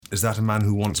Is that a man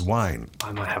who wants wine?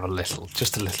 I might have a little,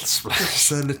 just a little splash.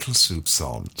 It's a little soup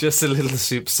song. Just a little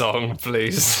soup song,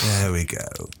 please. There we go.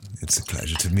 It's a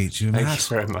pleasure to meet you, Matt. Thank you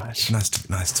very much. Nice to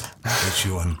meet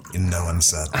you in no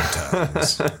uncertain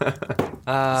terms.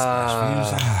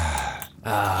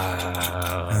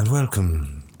 And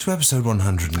welcome to episode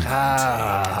 190.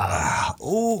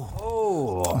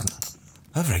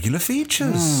 Of regular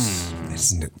features.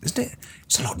 Isn't it?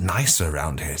 It's a lot nicer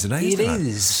around here today, isn't it? It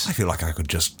is. I feel like I could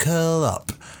just curl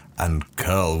up and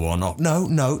curl one up. No.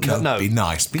 Be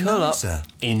nice. Be Curl nicer. up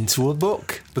into a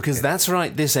book. Because that's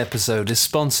right, this episode is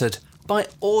sponsored by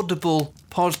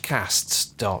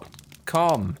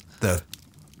audiblepodcasts.com. The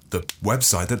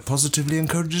website that positively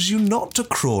encourages you not to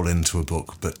crawl into a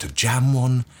book, but to jam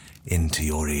one into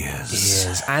your ears.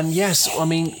 Yes, and yes, I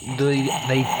mean,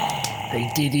 they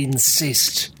did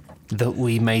insist that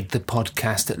we made the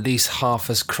podcast at least half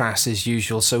as crass as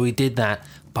usual, so we did that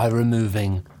by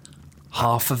removing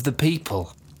half of the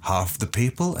people. Half the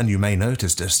people, and you may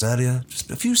notice just earlier,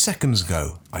 just a few seconds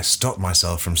ago, I stopped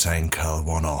myself from saying curl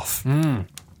one off.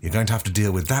 You're going to have to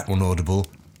deal with that one, Audible.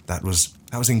 That was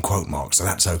in quote marks, so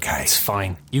that's okay. It's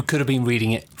fine. You could have been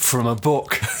reading it from a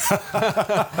book.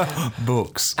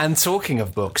 Books. And talking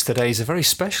of books, today's a very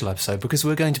special episode because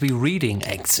we're going to be reading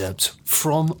excerpts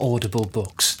from Audible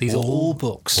books. These are all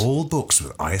books. All books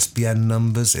with ISBN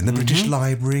numbers in the British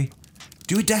Library.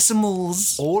 Dewey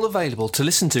Decimals. All available to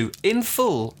listen to in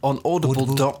full on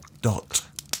audible.co.uk.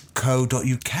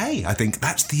 I think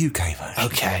that's the UK version.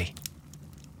 Okay.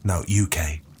 No,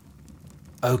 UK.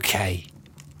 Okay.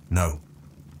 No.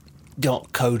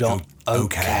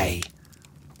 .co.uk.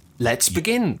 Let's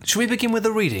begin. Shall we begin with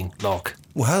the reading, Locke?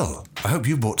 Well, I hope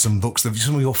you brought some books,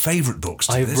 some of your favourite books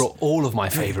to I this. brought all of my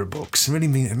favourite books. But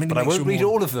I won't read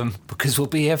all of them because we'll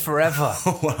be here forever.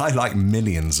 Well, I like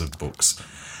millions of books.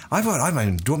 Do you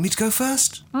want me to go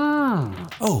first?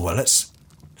 Oh, well, let's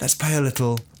play a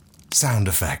little sound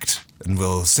effect and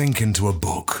we'll sink into a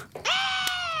book.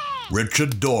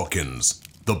 Richard Dawkins,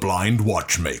 The Blind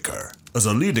Watchmaker. As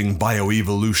a leading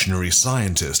bioevolutionary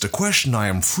scientist, a question I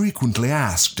am frequently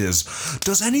asked is,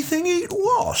 does anything eat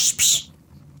wasps?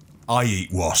 I eat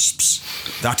wasps.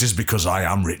 That is because I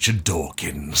am Richard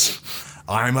Dawkins.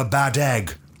 I'm a bad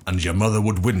egg, and your mother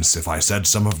would wince if I said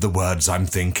some of the words I'm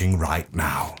thinking right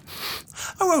now.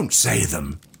 I won't say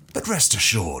them, but rest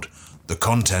assured, the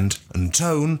content and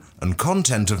tone and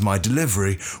content of my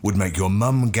delivery would make your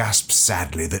mum gasp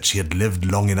sadly that she had lived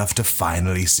long enough to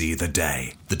finally see the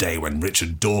day when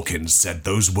Richard Dawkins said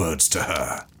those words to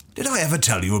her. Did I ever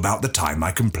tell you about the time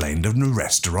I complained in a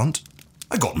restaurant?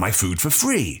 I got my food for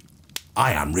free.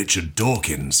 I am Richard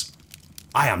Dawkins.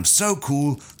 I am so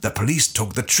cool, the police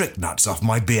took the trick nuts off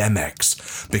my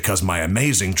BMX because my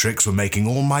amazing tricks were making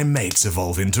all my mates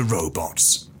evolve into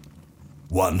robots.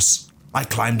 Once, I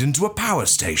climbed into a power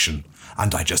station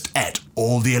and I just ate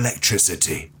all the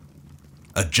electricity.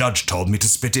 A judge told me to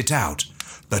spit it out,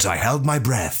 but I held my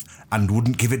breath and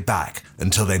wouldn't give it back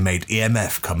until they made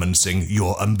EMF come and sing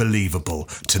You're Unbelievable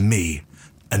to me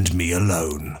and me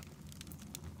alone.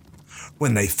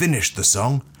 When they finished the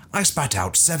song, I spat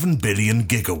out 7 billion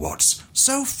gigawatts,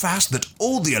 so fast that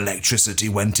all the electricity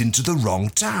went into the wrong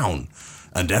town,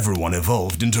 and everyone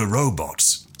evolved into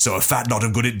robots. So a fat lot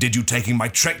of good it did you taking my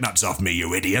trick nuts off me,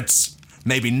 you idiots.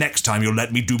 Maybe next time you'll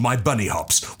let me do my bunny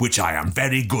hops, which I am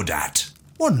very good at.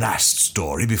 One last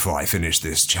story before I finish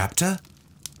this chapter.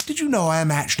 Did you know I am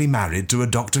actually married to a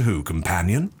Doctor Who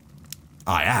companion?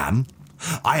 I am.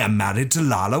 I am married to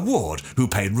Lala Ward, who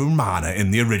played Romana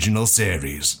in the original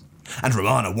series. And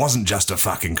Romana wasn't just a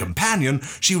fucking companion,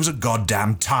 she was a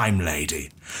goddamn time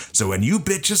lady. So when you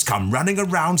bitches come running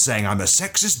around saying I'm a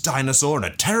sexist dinosaur and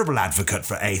a terrible advocate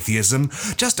for atheism,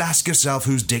 just ask yourself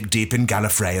who's dick deep in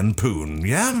Gallifreyan poon,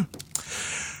 yeah?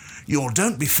 You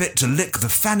don't be fit to lick the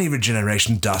fanny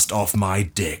regeneration dust off my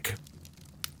dick.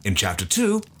 In Chapter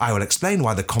 2, I will explain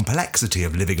why the complexity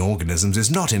of living organisms is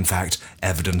not, in fact,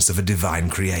 evidence of a divine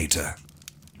creator.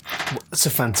 It's a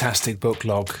fantastic book,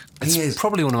 Log. It's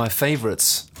probably one of my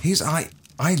favourites. He's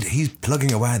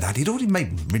plugging away at that. He'd already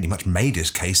really much made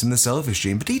his case in The Selfish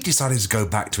Gene, but he decided to go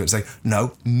back to it and say,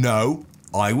 no,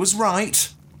 I was right.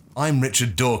 I'm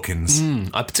Richard Dawkins.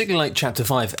 I particularly like Chapter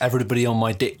 5, Everybody on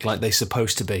My Dick Like They're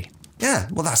Supposed to Be. Yeah,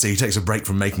 well, that's it. He takes a break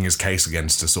from making his case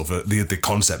against a sort of the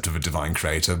concept of a divine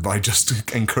creator by just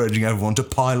encouraging everyone to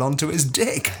pile onto his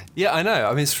dick. Yeah, I know.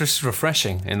 I mean, it's just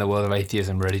refreshing in the world of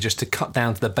atheism, really, just to cut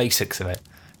down to the basics of it.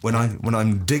 When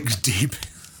I'm dick deep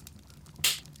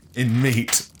in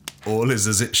meat, all is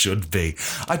as it should be.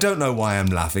 I don't know why I'm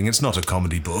laughing. It's not a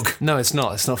comedy book. No, it's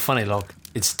not. It's not funny, Log.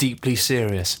 It's deeply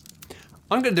serious.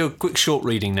 I'm going to do a quick short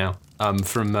reading now.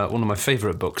 from one of my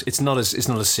favourite books. It's not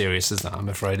as serious as that, I'm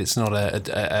afraid. It's not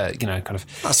a kind of.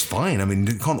 That's fine. I mean,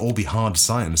 it can't all be hard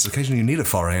science. Occasionally, you need a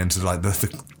foray into like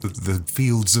the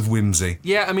fields of whimsy.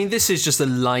 Yeah, I mean, this is just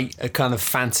a kind of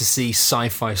fantasy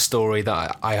sci-fi story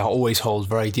that I always hold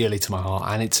very dearly to my heart,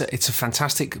 and it's a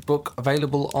fantastic book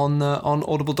available on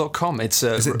Audible.com. Is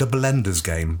it Double Ender's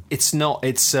Game? It's not.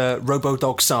 It's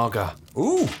Robo-Dog Saga.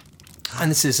 Ooh. And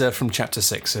this is from Chapter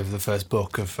 6 of the first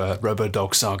book of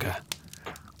Robo-Dog Saga.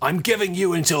 I'm giving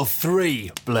you until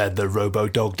 3, blared the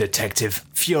Robo-Dog detective,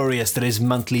 furious that his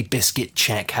monthly biscuit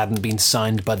check hadn't been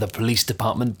signed by the police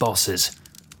department bosses.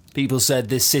 People said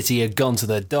this city had gone to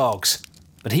the dogs,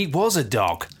 but he was a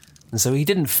dog, and so he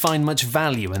didn't find much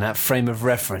value in that frame of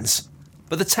reference.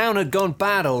 But the town had gone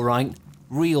bad, all right,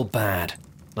 real bad,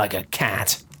 like a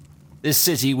cat. This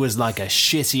city was like a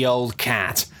shitty old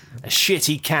cat. A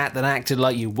shitty cat that acted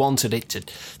like you wanted it to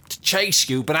chase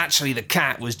you, but actually the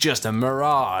cat was just a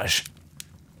mirage.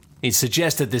 He'd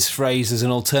suggested this phrase as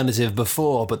an alternative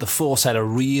before, but the Force had a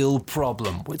real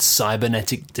problem with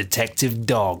cybernetic detective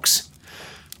dogs.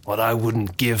 What I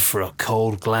wouldn't give for a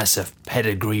cold glass of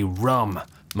pedigree rum,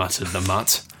 muttered the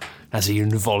mutt, as he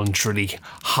involuntarily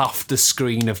huffed the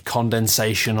screen of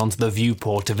condensation onto the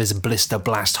viewport of his blister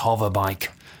blast hoverbike.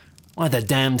 Why the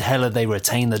damned hell had they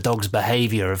retained the dog's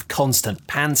behaviour of constant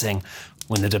panting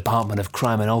when the Department of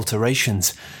Crime and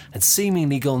Alterations had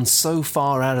seemingly gone so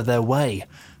far out of their way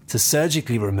to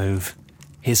surgically remove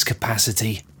his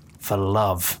capacity for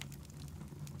love?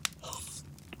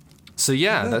 So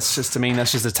yeah, that's just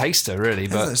a taster, really.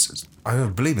 But I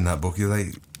believe in that book.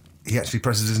 He actually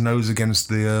presses his nose against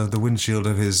the windshield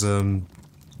of his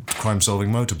crime-solving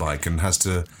motorbike and has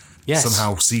to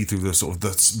somehow see through the sort of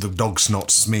the dog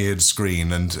snot smeared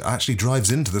screen and actually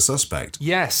drives into the suspect.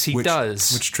 Yes, he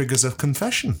does. Which triggers a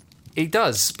confession. It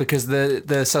does, because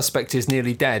the suspect is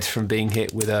nearly dead from being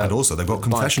hit with a... And also, they've got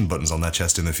confession buttons on their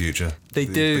chest in the future. They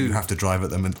do. But you have to drive at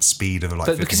them at the speed of like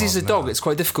 50 But because he's a dog, it's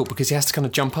quite difficult because he has to kind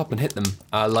of jump up and hit them,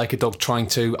 like a dog trying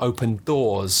to open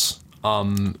doors.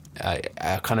 Kind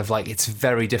of like, it's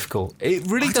very difficult. It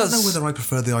really does... I don't know whether I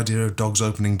prefer the idea of dogs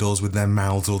opening doors with their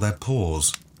mouths or their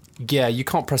paws. Yeah, you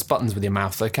can't press buttons with your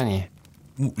mouth, though, can you?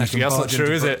 Actually, that's not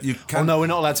true, is it? Oh, no, we're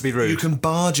not allowed to be rude. You can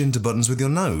barge into buttons with your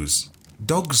nose.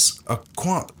 Dogs are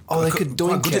quite... Oh, they could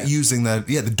doink quite good at using their...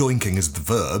 Yeah, the doinking is the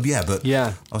verb, but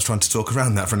yeah. I was trying to talk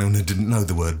around that for anyone who didn't know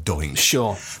the word doink.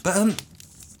 Sure. But,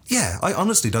 yeah, I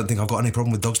honestly don't think I've got any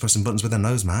problem with dogs pressing buttons with their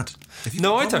nose, Matt.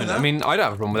 No, I don't. I mean, I don't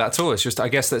have a problem with that at all. It's just, I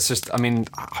guess that's just, I mean,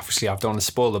 obviously I don't want to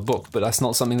spoil the book, but that's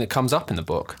not something that comes up in the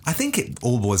book. I think it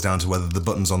all boils down to whether the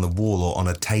button's on the wall or on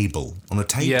a table. On a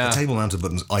table, a table-mounted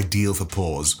button's ideal for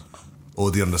paws. Or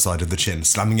the underside of the chin,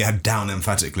 slamming your head down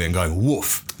emphatically and going,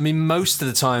 woof. I mean, most of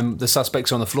the time, the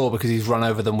suspect's on the floor because he's run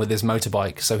over them with his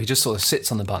motorbike, so he just sort of sits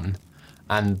on the button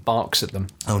and barks at them.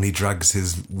 Oh, and he drags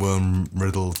his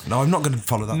worm-riddled... No, I'm not going to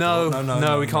follow that.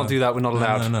 No, we can't do that. We're not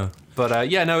allowed. No. But,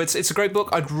 it's a great book.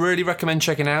 I'd really recommend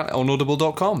checking out on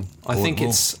audible.com. I think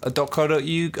it's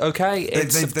 .co.uk.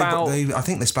 I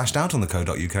think they splashed out on the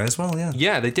 .co.uk as well, yeah.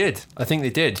 Yeah, they did. I think they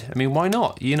did. I mean, why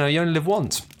not? You know, you only live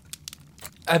once.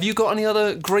 Have you got any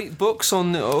other great books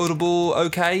on Audible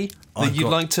OK that you'd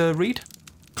like to read?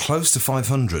 Close to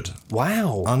 500.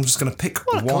 Wow. I'm just going to pick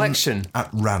one collection at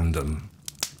random.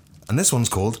 And this one's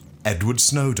called Edward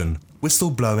Snowden,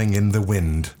 Whistleblowing in the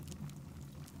Wind.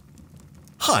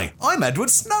 Hi, I'm Edward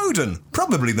Snowden,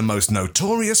 probably the most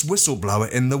notorious whistleblower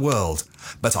in the world.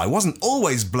 But I wasn't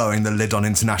always blowing the lid on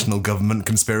international government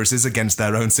conspiracies against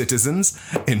their own citizens.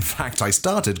 In fact, I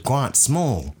started quite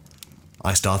small.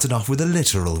 I started off with a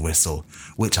literal whistle,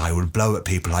 which I would blow at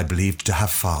people I believed to have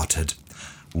farted.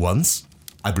 Once,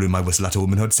 I blew my whistle at a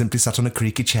woman who had simply sat on a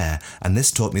creaky chair, and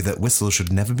this taught me that whistles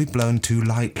should never be blown too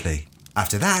lightly.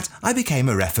 After that, I became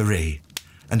a referee.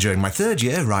 And during my third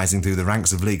year, rising through the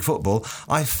ranks of league football,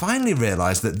 I finally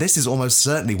realised that this is almost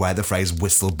certainly where the phrase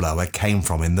whistleblower came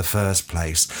from in the first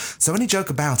place. So any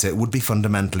joke about it would be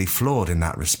fundamentally flawed in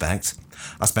that respect.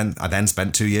 I then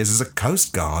spent 2 years as a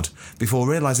Coast Guard, before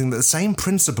realising that the same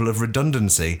principle of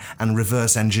redundancy and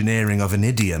reverse engineering of an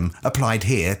idiom applied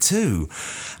here too,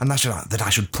 and that I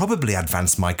should probably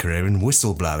advance my career in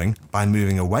whistleblowing by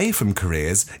moving away from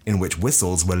careers in which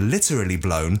whistles were literally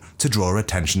blown to draw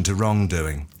attention to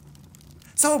wrongdoing.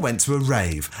 So I went to a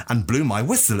rave and blew my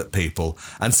whistle at people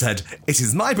and said, "It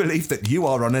is my belief that you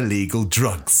are on illegal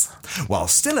drugs." While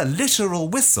still a literal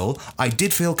whistle, I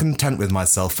did feel content with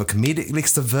myself for comedically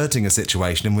subverting a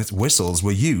situation in which whistles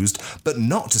were used, but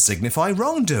not to signify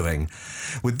wrongdoing.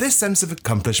 With this sense of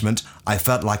accomplishment, I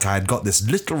felt like I had got this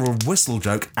literal whistle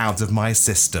joke out of my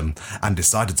system and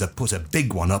decided to put a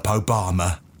big one up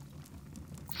Obama.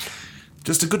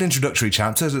 just a good introductory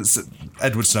chapter. It's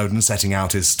Edward Snowden setting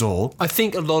out his stall. I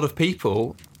think a lot of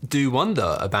people do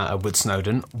wonder about Edward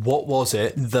Snowden. What was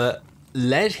it that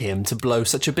led him to blow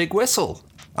such a big whistle?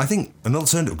 I think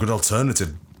good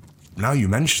alternative, now you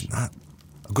mention that,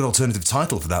 a good alternative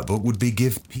title for that book would be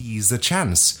Give Peas a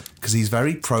Chance, because he's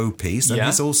very pro-peace, and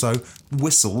he's also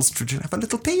whistles have a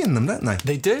little pea in them, don't they?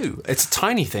 They do. It's a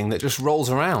tiny thing that just rolls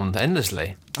around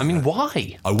endlessly. I mean,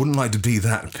 why? I wouldn't like to be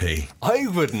that pea. I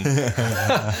wouldn't.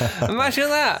 Imagine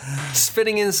that.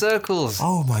 Spinning in circles.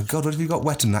 Oh my God, what if you got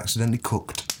wet and accidentally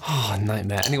cooked? Oh,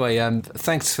 nightmare. Anyway,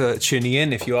 thanks for tuning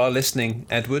in. If you are listening,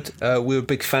 Edward, we're a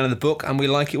big fan of the book, and we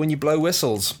like it when you blow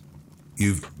whistles.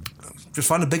 Just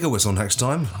find a bigger whistle next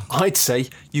time. I'd say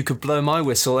you could blow my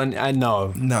whistle and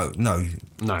no. No. No.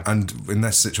 And in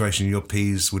this situation, your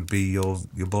peas would be your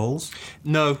balls?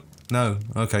 No. No.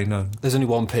 Okay, no. There's only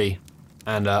one pea.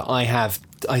 And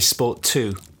I sport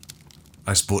two.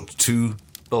 I sport two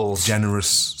balls.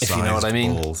 Generous if sized you know what I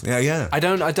mean. Balls. Yeah. I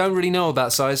don't really know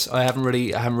about size. I haven't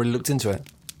really looked into it.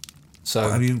 So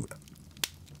have you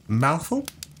mouthful?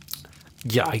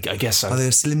 Yeah, I guess so. Are they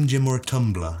a Slim Jim or a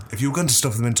tumbler? If you were going to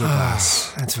stuff them into a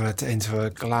glass. into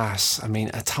a glass. I mean,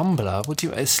 a tumbler.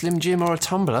 A Slim Jim or a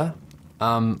tumbler?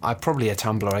 Probably a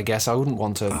tumbler, I guess. I wouldn't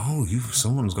want to. Oh,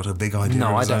 someone's got a big idea. No,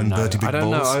 of I his don't own know. dirty big I don't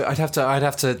balls. know. I'd have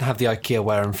to have the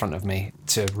IKEA-ware in front of me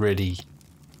to really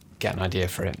get an idea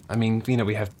for it. I mean,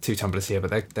 we have two tumblers here,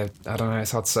 but they're I don't know. It's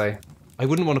hard to say. I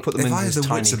wouldn't want to put them in this tiny glass.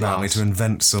 If I had the wits about me to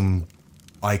invent some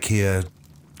IKEA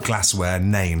glassware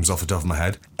names off the top of my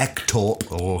head,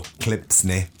 Ektorp or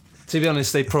Klipsny. To be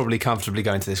honest, they'd probably comfortably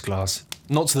go into this glass.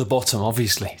 Not to the bottom,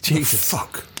 obviously. Jesus. Oh,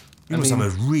 fuck. You must have a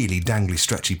really dangly,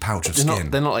 stretchy pouch of skin.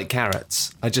 They're not like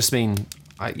carrots. I just mean,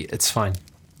 it's fine.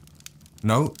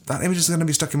 No, that image is going to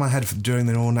be stuck in my head during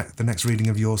the next reading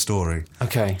of your story.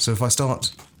 Okay. So if I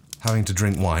start having to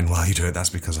drink wine while you do it,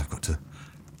 that's because I've got to...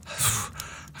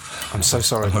 I'm so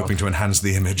sorry. I'm hoping to enhance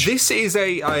the image. This is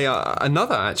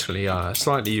another actually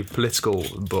slightly political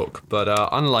book, but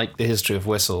unlike The History of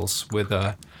Whistles with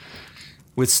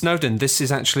Snowden, this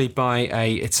is actually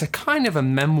it's a kind of a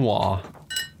memoir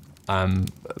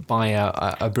by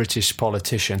a British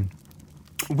politician.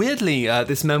 Weirdly,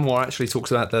 this memoir actually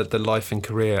talks about the life and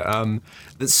career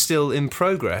that's still in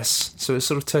progress. So it's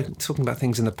sort of talking about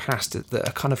things in the past that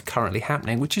are kind of currently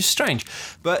happening, which is strange.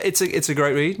 But it's a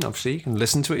great read, and obviously you can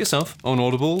listen to it yourself on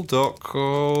audible.co.uk.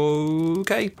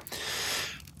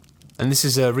 And this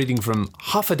is a reading from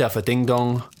Huffa Duffa Ding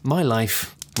Dong, My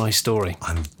Life, My Story.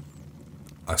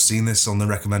 I've seen this on the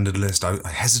recommended list. I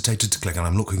hesitated to click, and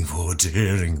I'm looking forward to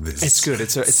hearing this. It's good.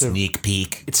 It's a sneak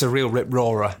peek. It's a real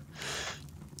rip-roarer.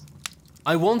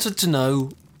 I wanted to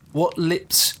know what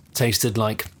lips tasted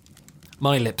like.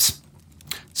 My lips.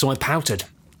 So I pouted,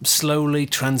 slowly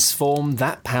transformed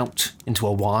that pout into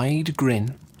a wide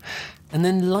grin, and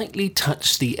then lightly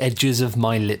touched the edges of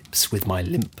my lips with my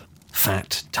limp,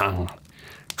 fat tongue.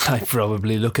 I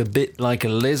probably look a bit like a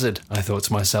lizard, I thought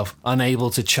to myself, unable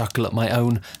to chuckle at my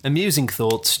own amusing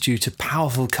thoughts due to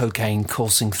powerful cocaine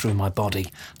coursing through my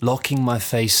body, locking my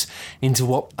face into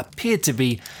what appeared to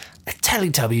be a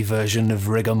Teletubby version of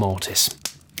rigor mortis.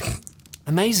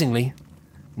 Amazingly,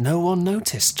 no one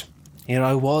noticed. Here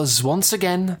I was once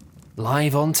again,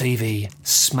 live on TV,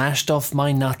 smashed off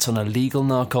my nut on illegal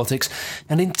narcotics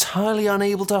and entirely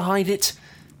unable to hide it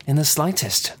in the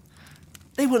slightest.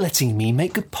 They were letting me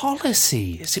make good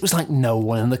policies. It was like no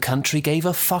one in the country gave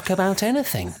a fuck about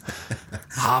anything.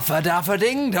 Huffa Duffa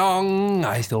Ding Dong,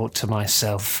 I thought to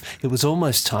myself. It was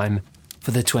almost time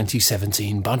for the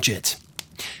 2017 budget.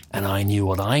 And I knew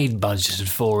what I'd budgeted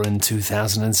for in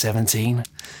 2017.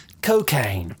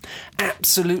 Cocaine.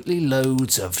 Absolutely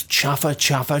loads of Chuffa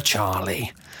Chuffa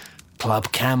Charlie.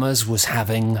 Club Cameras was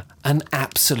having an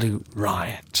absolute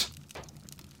riot.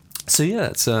 So yeah,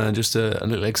 it's just a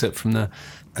little excerpt from the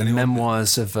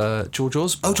memoirs of George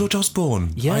Osborne. Oh, George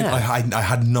Osborne. Yeah. I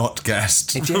had not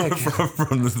guessed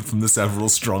from the several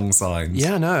strong signs.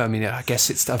 Yeah, no, I mean, I guess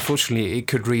it's unfortunately it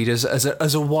could read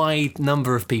as a wide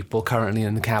number of people currently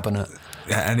in the cabinet.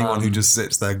 Yeah, anyone who just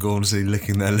sits there gauntily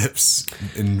licking their lips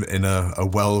in a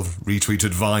well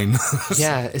retweeted Vine.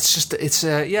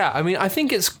 Yeah, I mean, I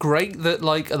think it's great that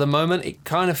like at the moment it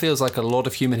kind of feels like a lot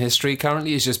of human history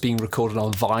currently is just being recorded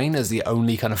on Vine as the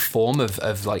only kind of form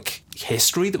of like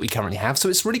history that we currently have. So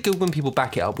it's really good when people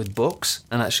back it up with books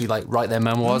and actually like write their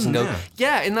memoirs and go,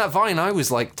 yeah, in that Vine I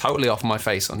was like totally off my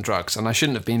face on drugs and I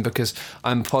shouldn't have been because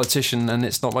I'm a politician and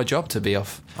it's not my job to be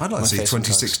off. I'd like to see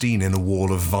 2016 in a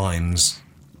wall of vines.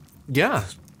 Yeah.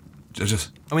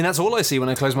 I mean, that's all I see when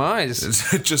I close my eyes.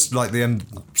 Just like the end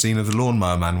scene of The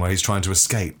Lawnmower Man where he's trying to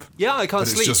escape. Yeah, I can't But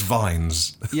sleep. it's just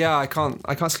vines. Yeah, I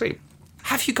can't sleep.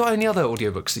 Have you got any other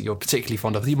audiobooks that you're particularly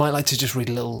fond of that you might like to just read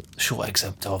a little short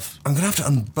excerpt of? I'm going to have to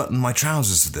unbutton my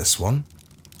trousers for this one.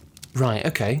 Right,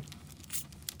 okay.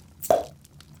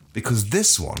 Because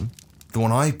this one, the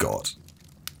one I got,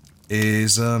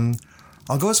 is, I'll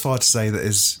go as far to say that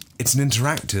it's an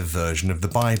interactive version of the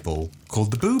Bible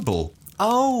called the Booble.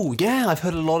 Oh, yeah, I've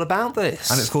heard a lot about this.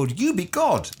 And it's called You Be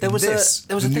God. There was a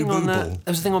thing on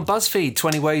BuzzFeed,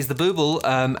 20 ways the Booble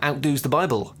outdoes the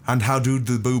Bible. And how do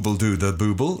the Booble do the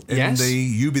Booble in Yes. the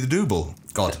You Be the Dooble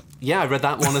God. Yeah, I read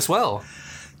that one as well.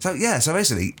 So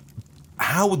basically,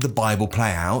 how would the Bible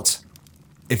play out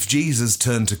if Jesus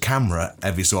turned to camera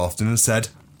every so often and said,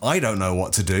 I don't know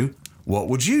what to do, what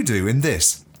would you do in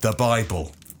this, the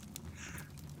Bible?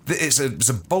 It's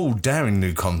a bold, daring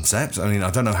new concept. I mean,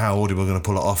 I don't know how Audible are going to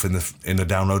pull it off in a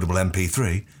downloadable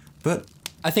MP3, but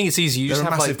I think it's easy. You they're just a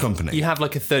have massive company. You have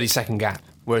like a 30-second gap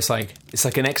where it's like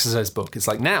an exercise book. It's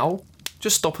like, now,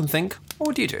 just stop and think, what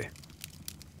would you do?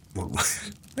 Well,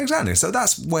 exactly. So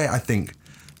that's where I think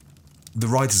the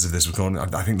writers of this were going.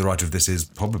 I think the writer of this is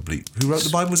probably... Who wrote the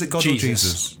Bible? Was it God or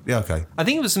Jesus? Yeah, okay. I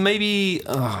think it was maybe...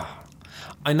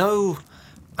 I know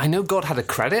God had a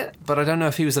credit, but I don't know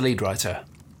if he was the lead writer.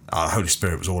 Holy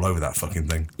Spirit was all over that fucking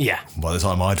thing. Yeah. By the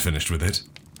time I'd finished with it.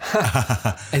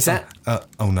 Is that...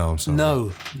 oh, no, I'm sorry.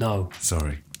 No.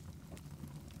 Sorry.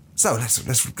 So,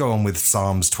 let's go on with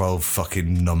Psalms 12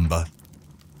 fucking number.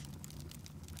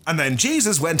 And then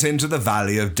Jesus went into the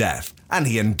valley of death, and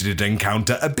he did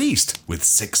encounter a beast with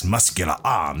 6 muscular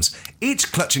arms,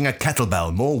 each clutching a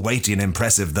kettlebell more weighty and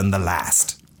impressive than the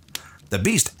last. The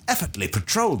beast effortlessly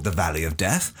patrolled the valley of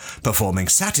death, performing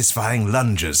satisfying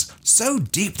lunges, so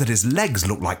deep that his legs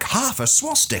looked like half a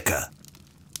swastika.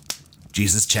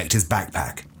 Jesus checked his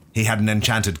backpack. He had an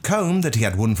enchanted comb that he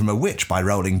had won from a witch by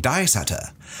rolling dice at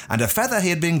her, and a feather he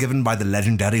had been given by the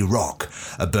legendary roc,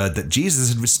 a bird that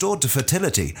Jesus had restored to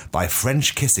fertility by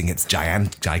French kissing its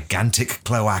gigantic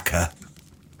cloaca.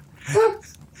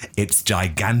 Its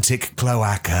gigantic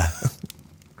cloaca.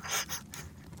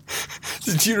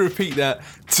 Did you repeat that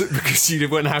because you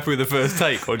weren't happy with the first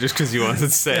take, or just because you wanted to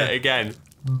say it again?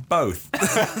 Both.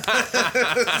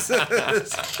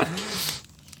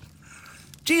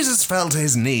 Jesus fell to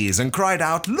his knees and cried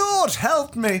out, Lord,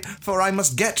 help me, for I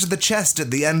must get to the chest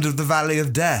at the end of the valley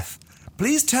of death.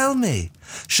 Please tell me,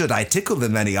 should I tickle the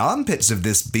many armpits of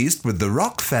this beast with the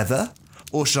rock feather,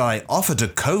 or shall I offer to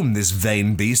comb this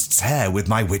vain beast's hair with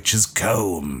my witch's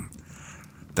comb?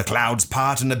 The clouds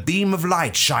part and a beam of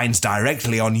light shines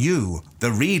directly on you,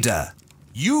 the reader.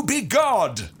 You be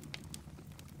God!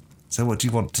 So what do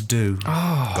you want to do,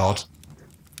 God?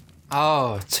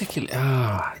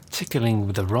 Tickling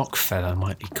with the rock feather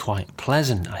might be quite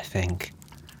pleasant, I think.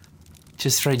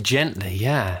 Just very gently,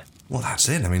 yeah. Well, that's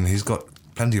it. I mean, he's got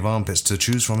plenty of armpits to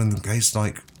choose from in case,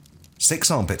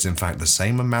 6 armpits, in fact, the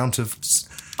same amount of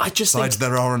sides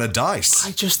there are on a dice.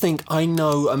 I just think I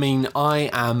know. I mean, I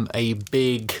am a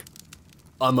big...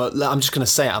 I'm just going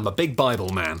to say it. I'm a big Bible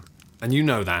man. And you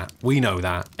know that. We know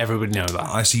that. Everybody knows that.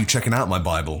 I see you checking out my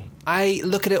Bible. I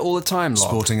look at it all the time, Locke.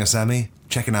 Sporting a semi.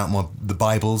 Checking out the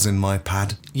Bibles in my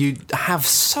pad. You have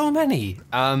so many.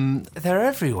 They're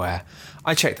everywhere.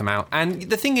 I check them out. And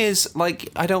the thing is,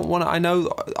 I don't want to... I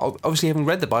know, obviously having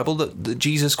read the Bible, that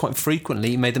Jesus quite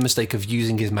frequently made the mistake of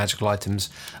using his magical items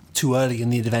too early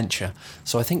in the adventure.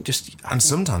 So I think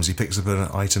sometimes he picks up an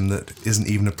item that isn't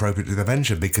even appropriate to the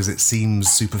adventure because it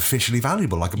seems superficially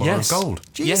valuable, like a bar of gold.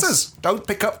 Jesus, don't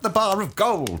pick up the bar of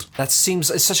gold. That seems...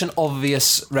 It's such an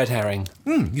obvious red herring.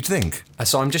 You'd think.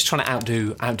 So I'm just trying to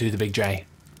outdo the big J.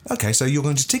 Okay, so you're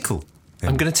going to tickle him.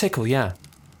 I'm going to tickle, yeah.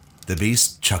 The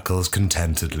beast chuckles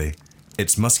contentedly,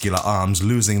 its muscular arms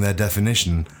losing their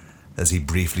definition as he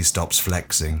briefly stops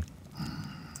flexing.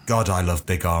 God, I love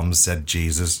big arms, said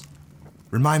Jesus.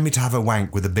 Remind me to have a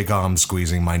wank with a big arm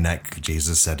squeezing my neck,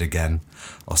 Jesus said again,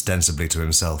 ostensibly to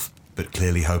himself, but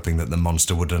clearly hoping that the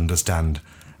monster would understand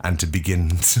and to begin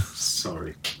to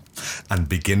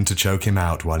choke him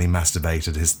out while he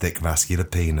masturbated his thick vascular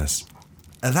penis.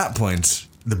 At that point,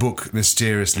 the book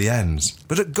mysteriously ends.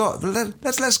 But at God,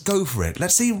 let's go for it.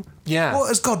 Let's see. Yeah.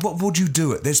 What would you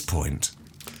do at this point?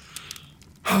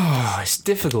 It's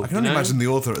difficult. I can only imagine the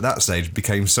author at that stage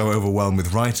became so overwhelmed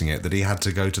with writing it that he had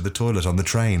to go to the toilet on the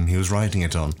train he was writing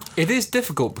it on. It is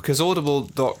difficult because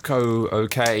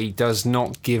Audible.co.uk does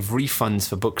not give refunds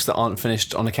for books that aren't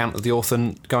finished on account of the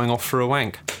author going off for a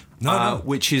wank. No.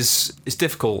 which is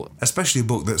difficult. Especially a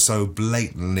book that's so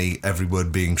blatantly every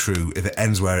word being true. If it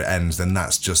ends where it ends, then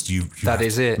that's just you. That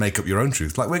is it. Make up your own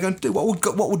truth. Like we're going to do. What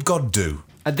would God do?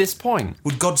 At this point,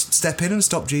 Would God step in and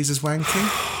stop Jesus wanking?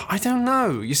 I don't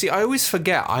know. You see, I always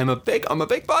forget I'm a big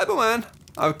Bible man.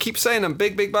 I keep saying I'm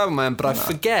big Bible man, but I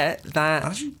forget that.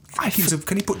 Actually,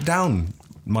 can you put down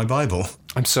my Bible?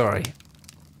 I'm sorry.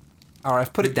 All right,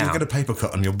 I've put it down. You get a paper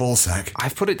cut on your ball sack.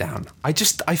 I've put it down. I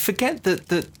forget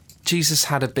that Jesus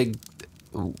had a big,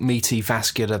 meaty,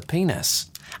 vascular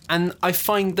penis. And I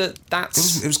find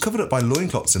that's... It was covered up by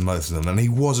loincloths in most of them, and he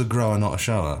was a grower, not a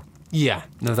shower. Yeah.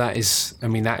 No, that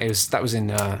was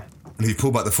in... And if you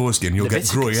pull back the foreskin, you'll get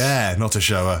Gruyere, not a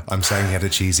shower. I'm saying he had a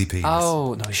cheesy penis.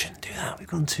 Oh, no, we shouldn't do that. We've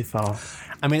gone too far.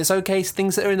 I mean, it's okay.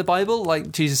 Things that are in the Bible,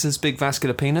 like Jesus' big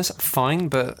vascular penis, fine,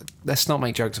 but let's not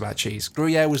make jokes about cheese.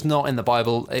 Gruyere was not in the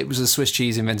Bible. It was a Swiss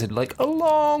cheese invented like a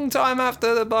long time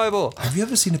after the Bible. Have you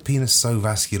ever seen a penis so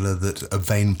vascular that a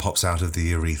vein pops out of the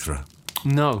urethra?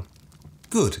 No.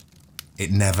 Good. It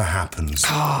never happens.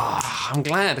 I'm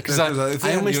glad, because I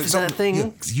almost did that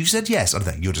thing. You said yes. I don't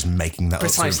think you're just making that up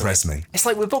to impress me. It's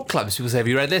like with book clubs. People say, have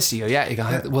you read this? You go, yeah. You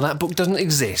go, well, that book doesn't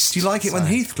exist. Do you like it when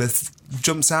Heathcliff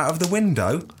jumps out of the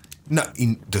window? No,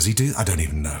 does he do? I don't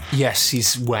even know. Yes,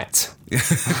 he's wet.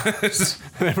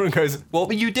 Everyone goes, what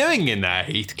were you doing in there,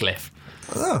 Heathcliff?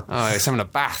 Oh, he was having a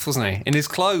bath, wasn't he? In his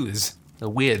clothes. A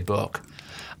weird book.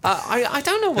 I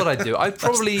don't know what I'd do. I'd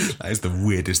probably... That is the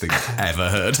weirdest thing I've ever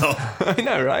heard of. I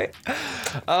know, right?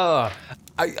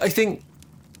 I think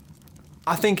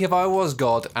if I was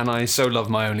God and I so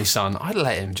loved my only son, I'd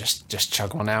let him just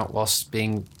chug one out whilst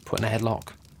being put in a headlock.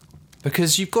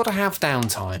 Because you've got to have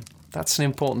downtime. That's an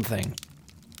important thing.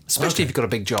 Especially if you've got a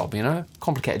big job,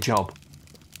 complicated job.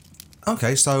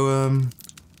 Okay, so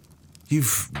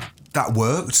that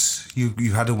worked.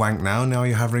 You had a wank now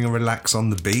you're having a relax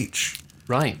on the beach.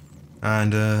 Right.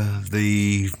 And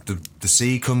the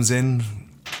sea comes in,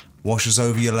 washes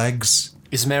over your legs.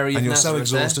 Is Mary and you're Nazareth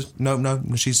so exhausted? There? No.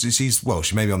 She's well,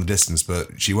 she may be on the distance,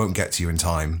 but she won't get to you in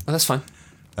time. Oh, that's fine.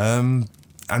 And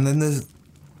then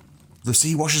the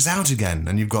sea washes out again,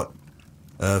 and you've got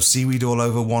seaweed all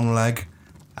over one leg,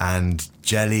 and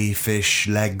jellyfish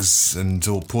legs, and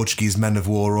all Portuguese men of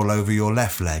war all over your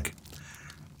left leg.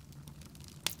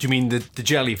 Do you mean the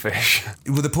jellyfish?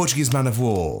 With the Portuguese man of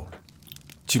war.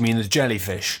 Do you mean the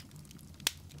jellyfish?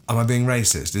 Am I being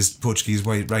racist? Is Portuguese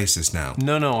racist now?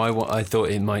 No, I thought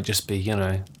it might just be,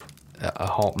 a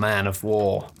hot man of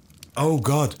war. Oh,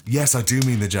 God. Yes, I do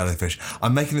mean the jellyfish.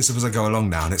 I'm making this up as I go along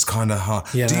now, and it's kind of hard.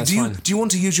 Yeah, do you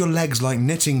want to use your legs like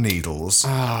knitting needles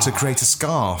to create a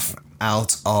scarf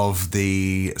out of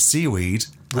the seaweed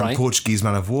and Portuguese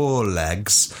man of war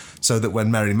legs, so that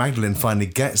when Mary Magdalene finally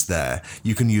gets there,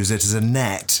 you can use it as a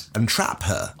net and trap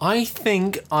her? I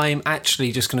think I'm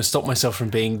actually just going to stop myself from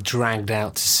being dragged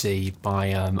out to sea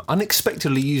by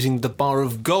unexpectedly using the bar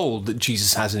of gold that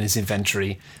Jesus has in his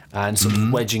inventory and sort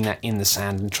of wedging that in the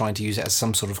sand and trying to use it as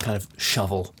some sort of kind of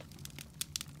shovel.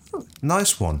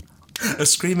 Nice one. A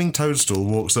screaming toadstool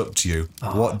walks up to you.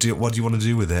 What do you want to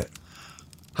do with it?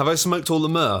 Have I smoked all the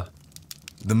myrrh?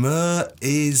 The myrrh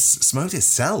is smoked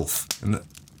itself.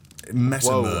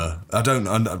 Myrrh.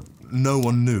 No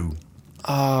one knew.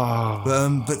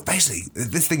 But basically,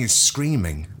 this thing is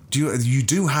screaming. You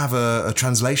do have a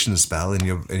translation spell in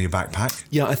your backpack?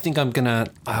 Yeah, I think I'm gonna.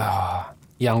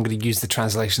 I'm gonna use the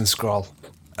translation scroll.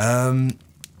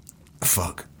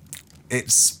 Fuck.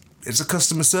 It's a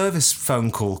customer service phone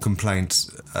call complaint.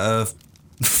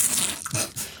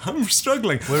 I'm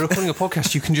struggling. We're recording a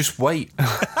podcast. You can just wait.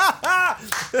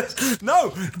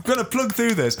 No, I'm going to plug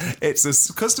through this. It's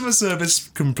a customer service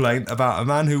complaint about a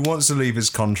man who wants to leave his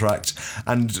contract,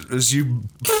 and as you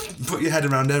put your head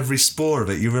around every spore of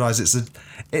it, you realise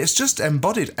it's just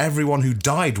embodied everyone who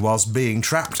died whilst being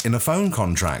trapped in a phone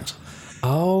contract.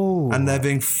 Oh. And they're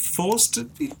being forced to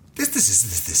be... This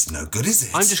is no good, is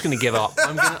it? I'm just going to give up.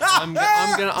 I'm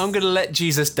going to let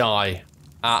Jesus die.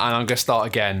 And I'm going to start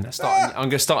again. I'm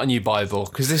going to start a new Bible,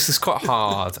 because this is quite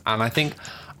hard. And I think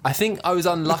I was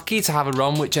unlucky to have a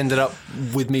run which ended up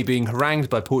with me being harangued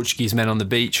by Portuguese men on the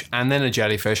beach, and then a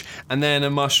jellyfish, and then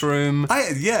a mushroom.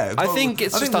 I think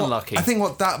it's just unlucky. I think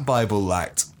what that Bible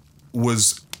lacked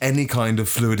was any kind of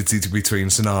fluidity between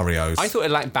scenarios. I thought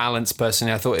it lacked balance.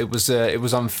 Personally, I thought it was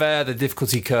unfair. The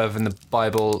difficulty curve in the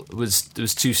Bible was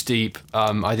too steep.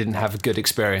 I didn't have a good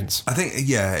experience. I think,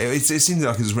 it seemed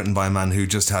like it was written by a man who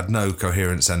just had no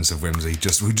coherent sense of whimsy,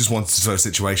 who just wanted to throw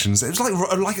situations. It was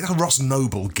like a Ross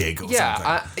Noble gig or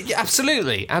something. Yeah,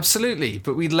 absolutely.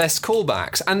 But with less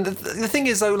callbacks. And the thing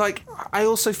is, though, like, I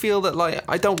also feel that, like,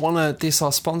 I don't want to diss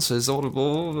our sponsors,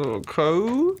 Audible or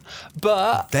Co,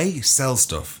 but they sell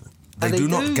stuff. They do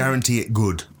not guarantee it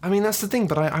good. I mean, that's the thing,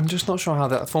 but I'm just not sure how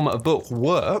that format of book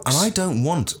works. And I don't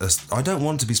want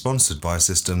to be sponsored by a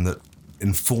system that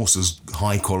enforces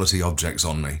high quality objects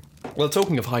on me. Well,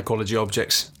 talking of high quality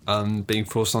objects being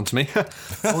forced onto me.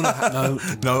 No.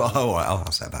 All right,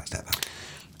 I'll step back.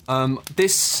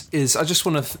 This is. I just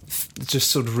want to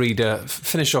just sort of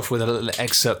finish off with a little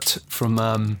excerpt from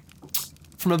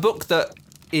a book that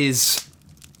is.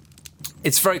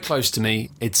 It's very close to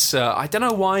me. It's I don't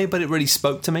know why, but it really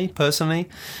spoke to me personally.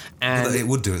 And well, it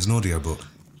would do. It's an audiobook.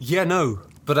 Yeah, no,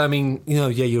 but I mean,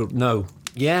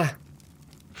 yeah.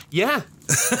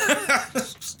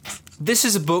 This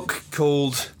is a book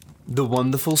called The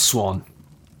Wonderful Swan,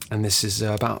 and this is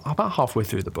about halfway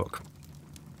through the book.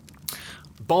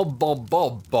 Bob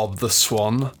the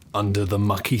swan, under the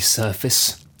mucky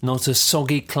surface, not a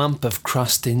soggy clump of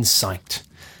crust in sight.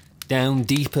 Down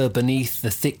deeper beneath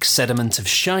the thick sediment of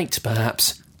shite,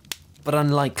 perhaps, but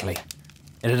unlikely.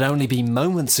 It had only been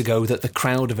moments ago that the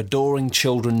crowd of adoring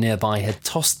children nearby had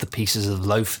tossed the pieces of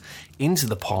loaf into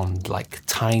the pond like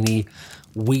tiny,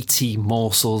 wheaty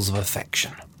morsels of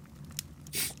affection.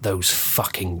 Those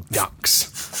fucking ducks,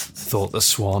 thought the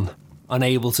swan,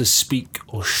 unable to speak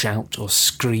or shout or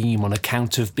scream on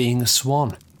account of being a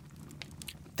swan.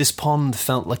 This pond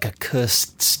felt like a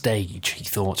cursed stage, he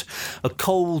thought, a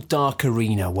cold, dark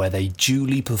arena where they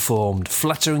duly performed,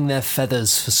 fluttering their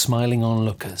feathers for smiling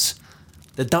onlookers.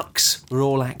 The ducks were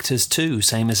all actors too,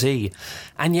 same as he,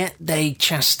 and yet they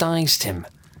chastised him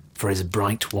for his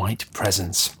bright white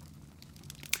presence.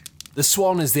 The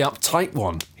swan is the uptight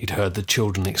one, he'd heard the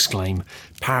children exclaim,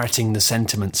 parroting the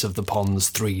sentiments of the pond's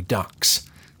 3 ducks.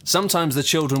 Sometimes the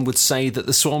children would say that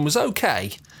the swan was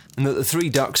okay, and that the 3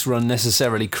 ducks were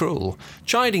unnecessarily cruel,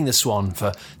 chiding the swan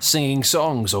for singing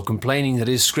songs or complaining that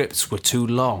his scripts were too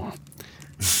long.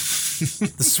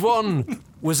 The swan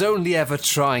was only ever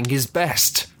trying his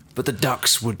best, but the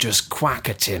ducks would just quack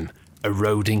at him,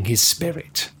 eroding his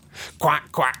spirit.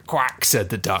 Quack, quack, quack, said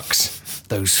the ducks.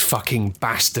 Those fucking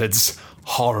bastards.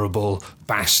 Horrible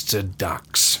bastard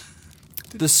ducks.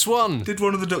 The swan... Did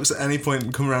one of the ducks at any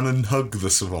point come around and hug the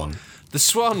swan? The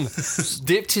swan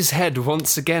dipped his head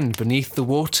once again beneath the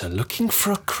water, looking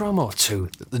for a crumb or two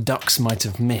that the ducks might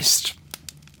have missed.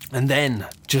 And then,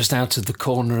 just out of the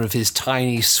corner of his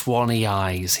tiny swanny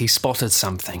eyes, he spotted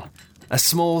something. A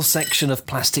small section of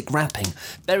plastic wrapping,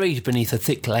 buried beneath a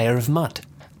thick layer of mud.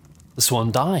 The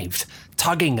swan dived,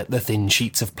 tugging at the thin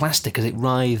sheets of plastic as it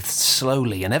writhed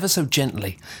slowly and ever so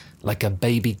gently, like a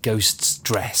baby ghost's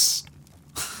dress.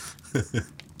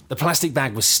 The plastic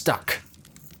bag was stuck.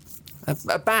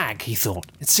 A bag, he thought.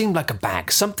 It seemed like a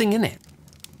bag, something in it.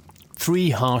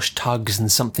 3 harsh tugs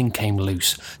and something came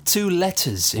loose. 2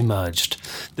 letters emerged,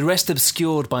 the rest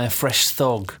obscured by a fresh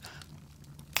fog.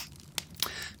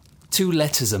 2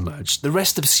 letters emerged, the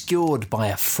rest obscured by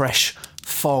a fresh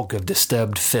fog of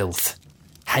disturbed filth.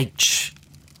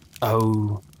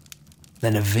 H-O,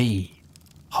 then a V.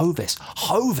 Hovis.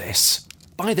 Hovis!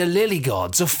 By the lily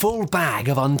gods, a full bag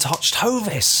of untouched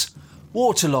Hovis.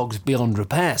 Waterlogged beyond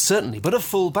repair, certainly, but a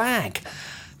full bag.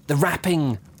 The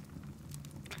wrapping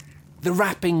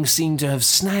seemed to have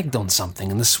snagged on something,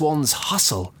 and the swan's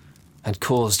hustle had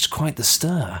caused quite the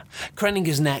stir. Craning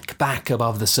his neck back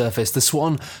above the surface, the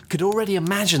swan could already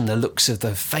imagine the looks of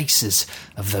the faces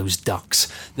of those ducks.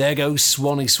 There goes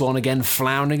Swanny Swan again,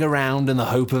 floundering around in the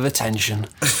hope of attention.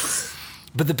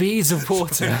 But the beads of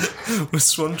water... Was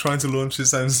Swan trying to launch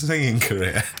his own singing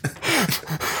career?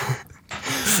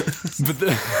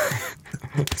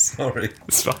 Sorry.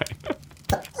 It's fine.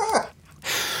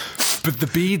 But the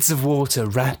beads of water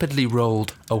rapidly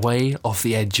rolled away off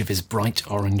the edge of his bright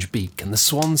orange beak, and the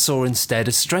swan saw instead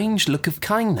a strange look of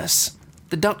kindness.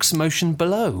 The ducks motioned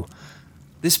below.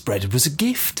 This bread was a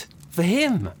gift for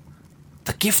him.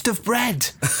 The gift of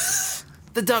bread.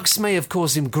 The ducks may have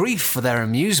caused him grief for their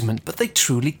amusement, but they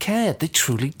truly cared. They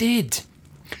truly did.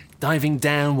 Diving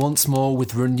down once more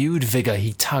with renewed vigour,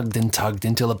 he tugged and tugged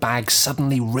until the bag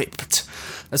suddenly ripped.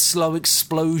 A slow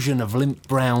explosion of limp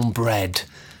brown bread.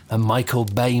 A Michael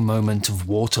Bay moment of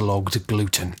waterlogged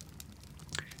gluten.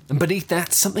 And beneath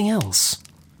that, something else.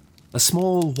 A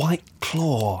small white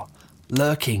claw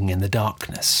lurking in the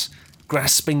darkness,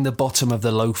 grasping the bottom of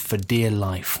the loaf for dear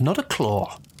life. Not a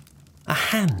claw, a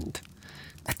hand,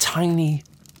 a tiny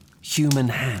human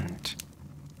hand.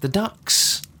 The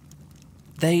ducks,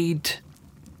 they'd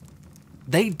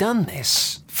done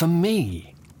this for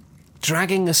me,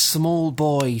 dragging a small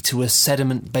boy to a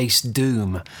sediment-based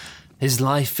doom, his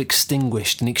life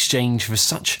extinguished in exchange for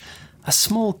such a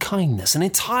small kindness, an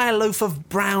entire loaf of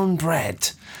brown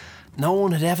bread. No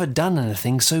one had ever done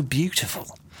anything so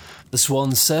beautiful. The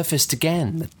swan surfaced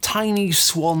again, the tiny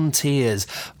swan tears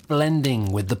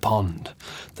blending with the pond.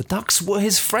 The ducks were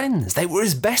his friends. They were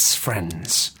his best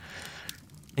friends.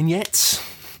 And yet,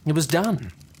 it was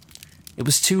done. It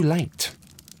was too late.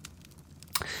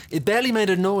 It barely made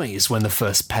a noise when the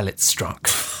first pellet struck.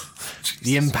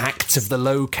 The impact of the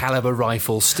low-caliber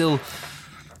rifle still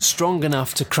strong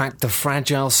enough to crack the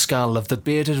fragile skull of the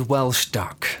bearded Welsh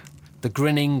duck. The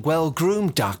grinning,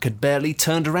 well-groomed duck had barely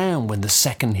turned around when the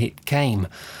second hit came,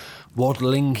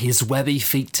 waddling his webby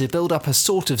feet to build up a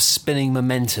sort of spinning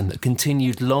momentum that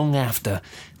continued long after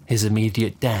his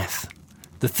immediate death.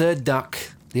 The third duck,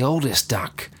 the oldest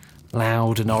duck,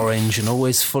 loud and orange and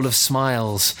always full of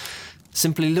smiles,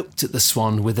 simply looked at the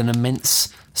swan with an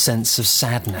immense sense of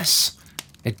sadness.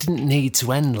 It didn't need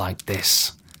to end like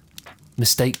this.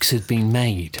 Mistakes had been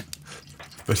made.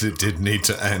 But it did need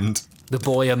to end. The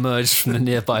boy emerged from the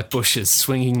nearby bushes,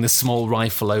 swinging the small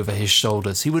rifle over his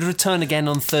shoulders. He would return again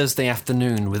on Thursday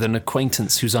afternoon with an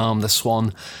acquaintance whose arm the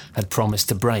swan had promised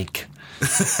to break.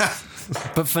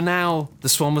 But for now, the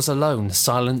swan was alone,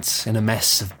 silent in a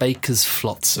mess of baker's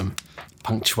flotsam,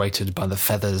 punctuated by the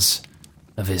feathers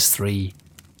of his 3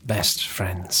 best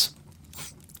friends.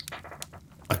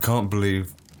 I can't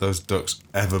believe those ducks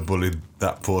ever bullied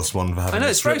that poor swan for having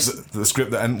the script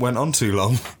that went on too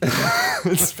long.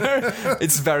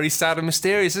 It's very sad and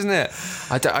mysterious, isn't it?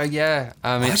 I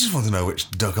just want to know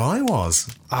which duck I was.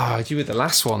 You were the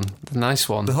last one, the nice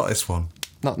one. The hottest one.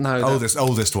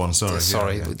 Oldest one,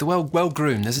 sorry. Yeah. The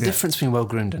well-groomed. There's a difference between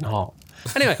well-groomed and hot.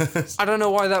 Anyway, I don't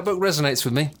know why that book resonates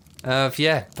with me. Ducks,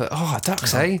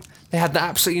 eh? They had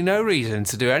absolutely no reason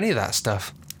to do any of that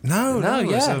stuff. No.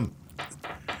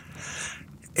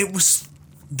 It was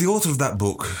the author of that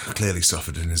book clearly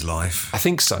suffered in his life. I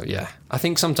think so, yeah. I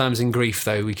think sometimes in grief,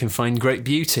 though, we can find great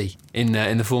beauty in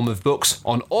the form of books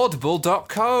on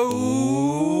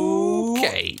audible.co.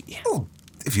 Okay. Well,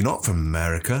 if you're not from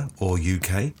America or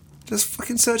UK, just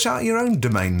fucking search out your own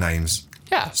domain names.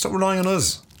 Yeah. Stop relying on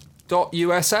us.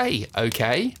 .USA,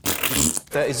 okay?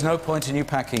 There is no point in you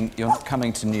packing. You're not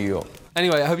coming to New York.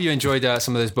 Anyway, I hope you enjoyed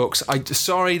some of those books.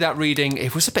 Sorry that reading,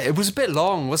 it was a bit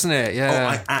long, wasn't it? Yeah. Oh,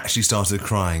 I actually started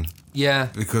crying. Yeah.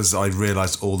 Because I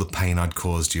realised all the pain I'd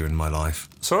caused you in my life.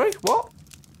 Sorry? What?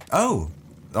 Oh,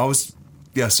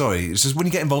 sorry. It's just when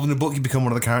you get involved in a book, you become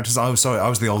one of the characters. I was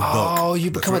the old duck. Oh,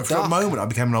 you become a duck. For a moment, I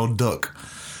became an old duck.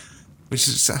 Which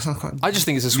is quite... I just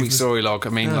think it's a sweet story log.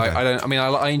 I mean,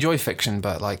 I enjoy fiction,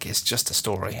 but it's just a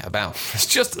story about... It's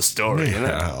just a story, you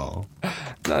know?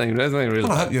 Nothing really...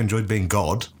 Well, I hope you enjoyed being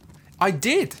God. I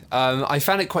did. I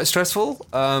found it quite stressful.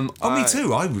 Me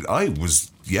too. I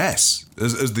was, yes.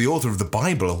 As the author of the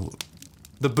Bible...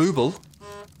 The Booble.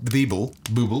 The Bible.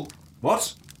 Booble.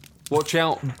 What? Watch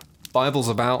out. Bible's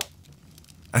about.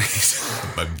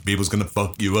 My Bible's gonna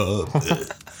fuck you up.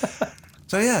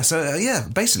 So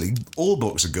basically, all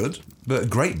books are good, but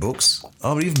great books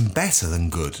are even better than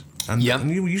good. And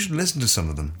you should listen to some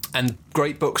of them. And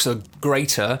great books are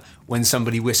greater when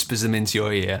somebody whispers them into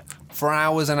your ear for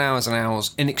hours and hours and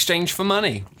hours in exchange for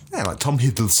money. Yeah, like Tom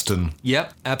Hiddleston.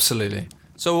 Yep, absolutely.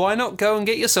 So why not go and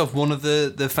get yourself one of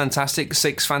the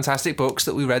 6 fantastic books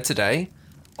that we read today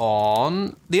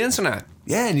on the internet?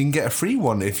 Yeah, and you can get a free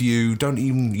one if you don't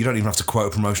even have to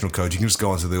quote a promotional code. You can just go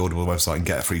onto the Audible website and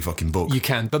get a free fucking book. You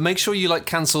can, but make sure you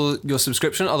cancel your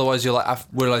subscription. Otherwise, you'll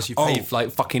realise you paid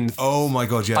fucking. Oh my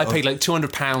god! Yeah, I paid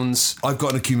 £200. I've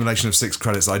got an accumulation of 6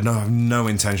 credits I have no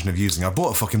intention of using. I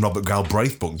bought a fucking Robert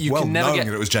Galbraith book, knowing that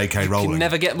it was J.K. Rowling. You can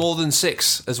never get more than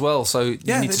 6 as well, so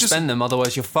you need to spend them.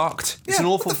 Otherwise, you're fucked. It's an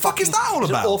awful. What the fuck is that all about?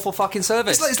 It's an awful fucking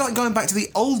service. It's like going back to the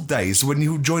old days when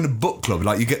you join a book club.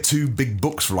 Like you get 2 big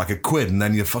books for £1, and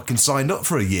then you're fucking signed up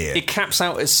for a year. It caps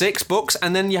out at 6 books,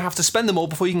 and then you have to spend them all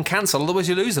before you can cancel. Otherwise,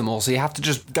 you lose them all. So you have to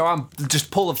just go out and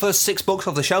just pull the first 6 books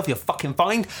off the shelf you fucking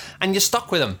find, and you're stuck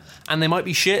with them. And they might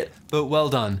be shit, but well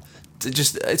done.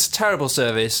 It's a terrible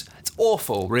service. It's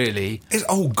awful, really.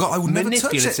 I would never touch it.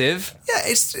 Manipulative. Yeah,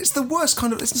 it's the worst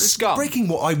kind of. It's scum. Breaking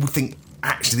what I would think.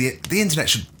 Actually, the internet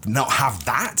should not have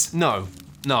that. No.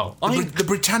 The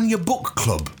Britannia Book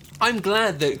Club. I'm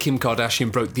glad that Kim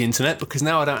Kardashian broke the internet, because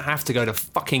now I don't have to go to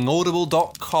fucking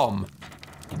audible.com.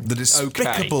 The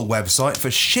despicable website for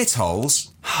shitholes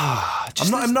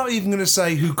I'm not even going to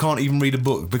say who can't even read a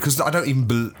book, because I don't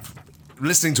even...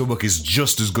 Listening to a book is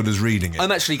just as good as reading it.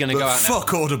 I'm actually going to go out now.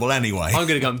 Fuck Audible anyway. I'm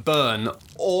going to go and burn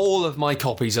all of my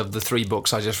copies of the 3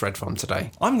 books I just read from today.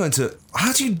 I'm going to...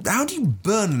 How do you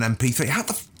burn an MP3? How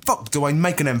the fuck do I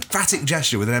make an emphatic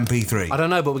gesture with an MP3? I don't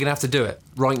know, but we're going to have to do it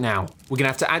right now. We're going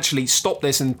to have to actually stop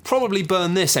this and probably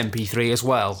burn this MP3 as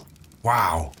well.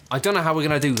 Wow. I don't know how we're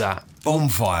going to do that.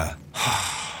 Bonfire.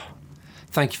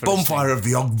 Thank you for Bonfire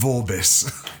listening. of the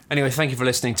Ogvorbis. Anyway, thank you for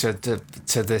listening to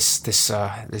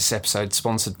this episode,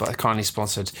 kindly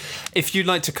sponsored. If you'd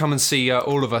like to come and see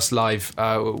all of us live,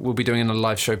 we'll be doing a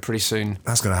live show pretty soon.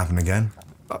 That's going to happen again.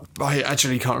 I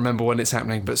actually can't remember when it's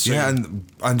happening, but soon. Yeah,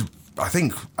 and I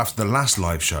think after the last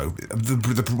live show,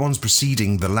 the ones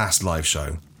preceding the last live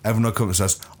show, everyone will come and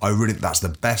says, that's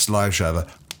the best live show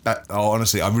ever.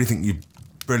 Honestly, I really think you're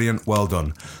brilliant, well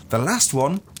done. The last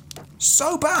one,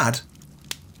 so bad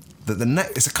that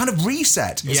it's a kind of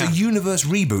reset. It's a universe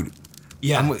reboot.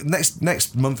 Yeah. And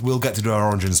next month we'll get to do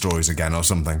our origin stories again or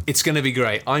something. It's going to be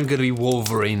great. I'm going to be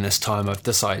Wolverine this time, I've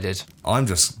decided. I'm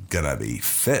just going to be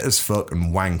fit as fuck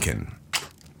and wanking.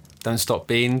 Don't stop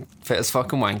being fit as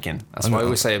fuck and wanking. That's what I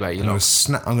always say about you.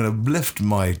 I'm going to lift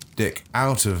my dick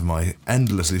out of my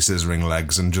endlessly scissoring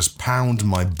legs and just pound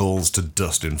my balls to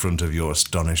dust in front of your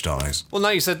astonished eyes. Well, now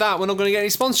you said that, we're not going to get any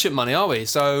sponsorship money, are we?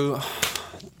 So...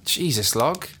 Jesus,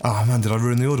 Log. Oh, man, did I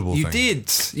ruin the Audible thing?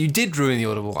 You did ruin the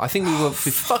Audible. I think we were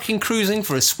fucking cruising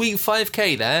for a sweet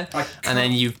 5k there, and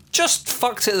then you just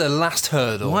fucked it at the last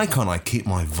hurdle. Why can't I keep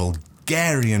my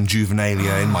Vulgarian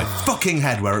juvenilia in my fucking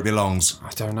head where it belongs?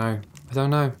 I don't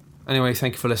know. Anyway,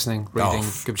 thank you for listening, reading.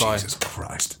 Goodbye. Jesus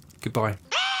Christ. Goodbye.